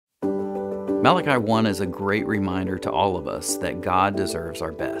Malachi 1 is a great reminder to all of us that God deserves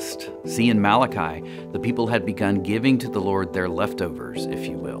our best. See, in Malachi, the people had begun giving to the Lord their leftovers, if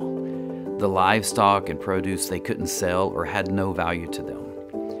you will, the livestock and produce they couldn't sell or had no value to them.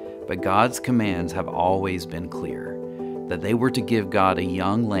 But God's commands have always been clear, that they were to give God a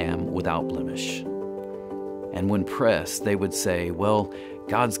young lamb without blemish. And when pressed, they would say, well,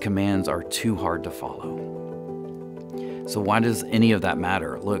 God's commands are too hard to follow. So why does any of that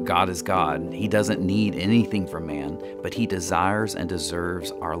matter? Look, God is God. He doesn't need anything from man, but He desires and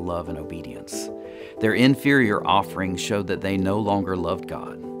deserves our love and obedience. Their inferior offerings showed that they no longer loved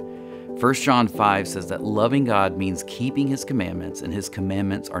God. 1 John 5 says that loving God means keeping His commandments, and His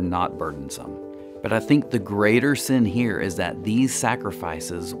commandments are not burdensome. But I think the greater sin here is that these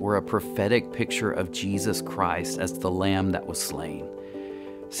sacrifices were a prophetic picture of Jesus Christ as the Lamb that was slain.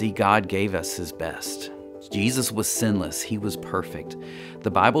 See, God gave us His best. Jesus was sinless. He was perfect.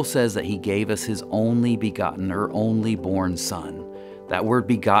 The Bible says that He gave us His only begotten or only born Son. That word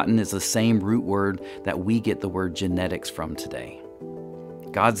begotten is the same root word that we get the word genetics from today.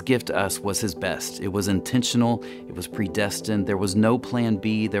 God's gift to us was His best. It was intentional. It was predestined. There was no plan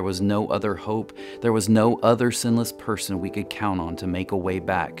B. There was no other hope. There was no other sinless person we could count on to make a way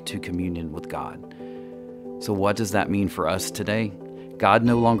back to communion with God. So what does that mean for us today? God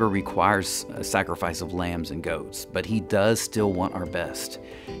no longer requires a sacrifice of lambs and goats, but He does still want our best.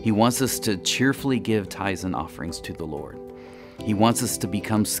 He wants us to cheerfully give tithes and offerings to the Lord. He wants us to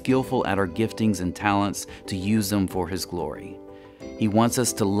become skillful at our giftings and talents to use them for His glory. He wants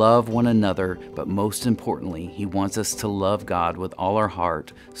us to love one another, but most importantly, He wants us to love God with all our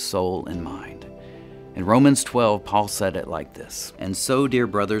heart, soul, and mind. In Romans 12, Paul said it like this, "And so, dear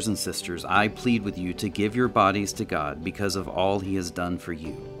brothers and sisters, I plead with you to give your bodies to God because of all He has done for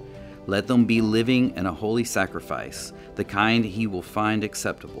you. Let them be living and a holy sacrifice, the kind He will find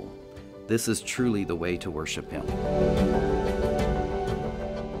acceptable. This is truly the way to worship Him."